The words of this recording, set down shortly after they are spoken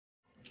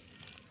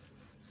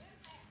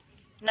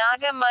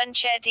Naga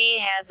Munchetty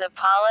has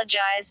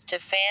apologized to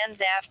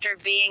fans after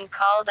being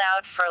called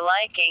out for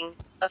liking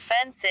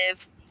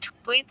offensive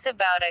tweets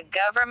about a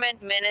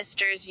government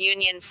ministers'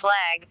 union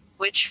flag,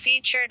 which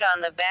featured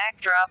on the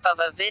backdrop of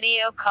a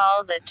video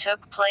call that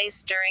took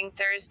place during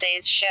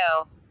Thursday's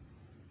show.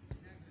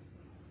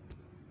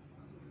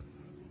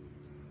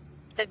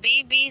 The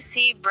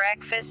BBC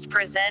breakfast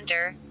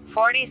presenter,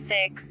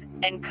 46,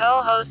 and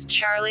co-host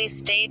Charlie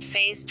Stayt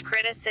faced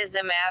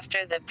criticism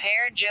after the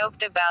pair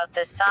joked about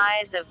the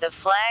size of the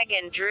flag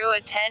and drew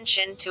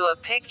attention to a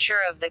picture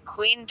of the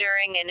Queen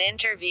during an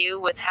interview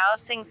with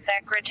Housing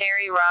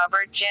Secretary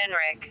Robert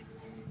Jenrick.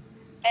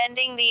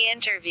 Ending the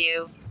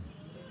interview,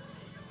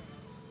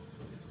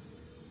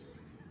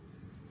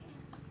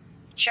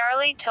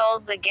 Charlie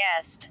told the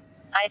guest,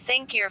 "I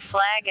think your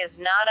flag is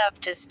not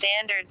up to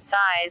standard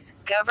size,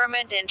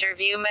 government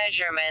interview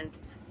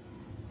measurements.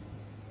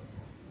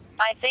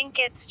 I think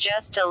it's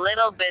just a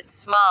little bit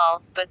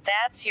small, but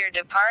that's your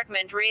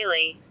department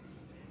really.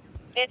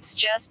 It's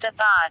just a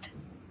thought."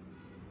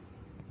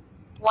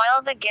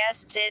 While the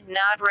guest did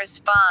not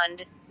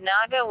respond,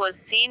 Naga was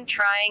seen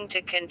trying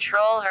to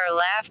control her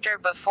laughter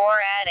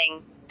before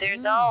adding,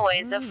 "There's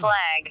always a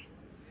flag."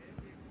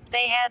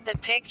 They had the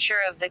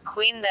picture of the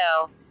Queen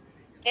though.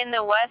 In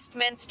the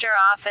Westminster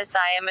office,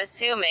 I am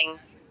assuming.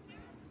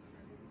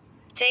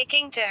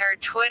 Taking to her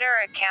Twitter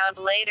account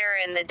later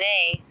in the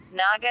day,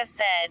 Naga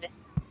said,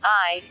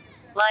 "I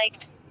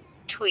liked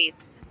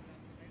tweets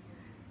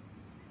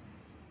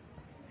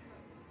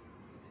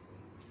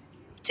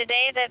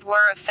today that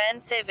were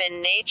offensive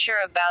in nature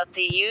about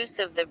the use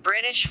of the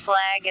British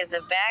flag as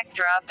a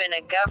backdrop in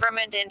a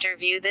government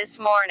interview this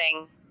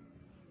morning.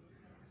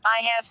 I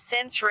have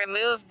since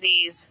removed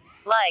these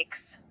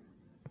likes.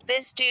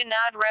 This do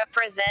not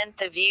represent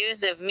the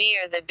views of me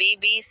or the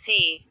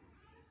BBC.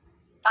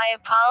 I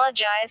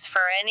apologize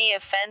for any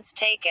offense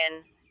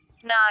taken."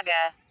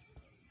 Naga.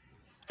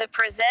 The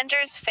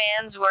presenter's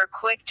fans were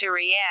quick to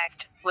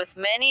react, with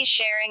many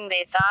sharing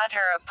they thought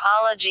her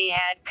apology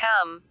had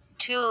come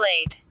too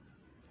late.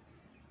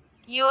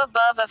 "You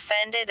above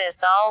offended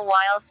us all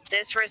whilst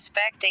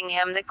disrespecting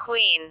him the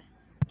Queen."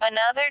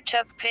 Another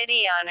took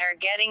pity on her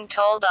getting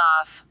told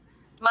off.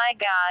 "My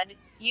God,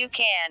 you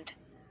can't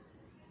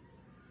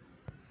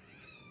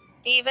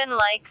even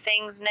like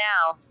things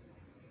now.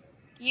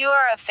 You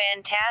are a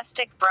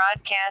fantastic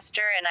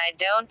broadcaster and I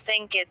don't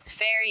think it's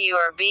fair you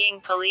are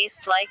being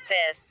policed like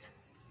this."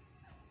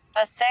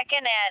 A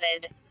second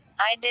added,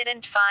 "I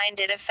didn't find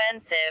it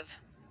offensive.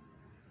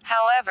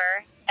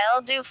 However,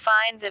 I do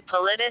find the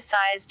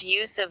politicized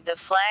use of the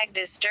flag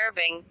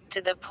disturbing,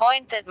 to the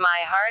point that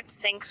my heart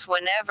sinks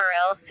whenever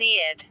I see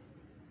it.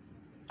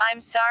 I'm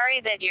sorry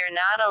that you're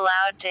not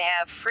allowed to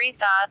have free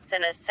thoughts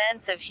and a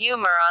sense of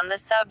humor on the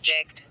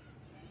subject.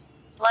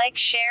 Like,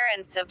 share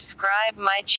and subscribe my channel."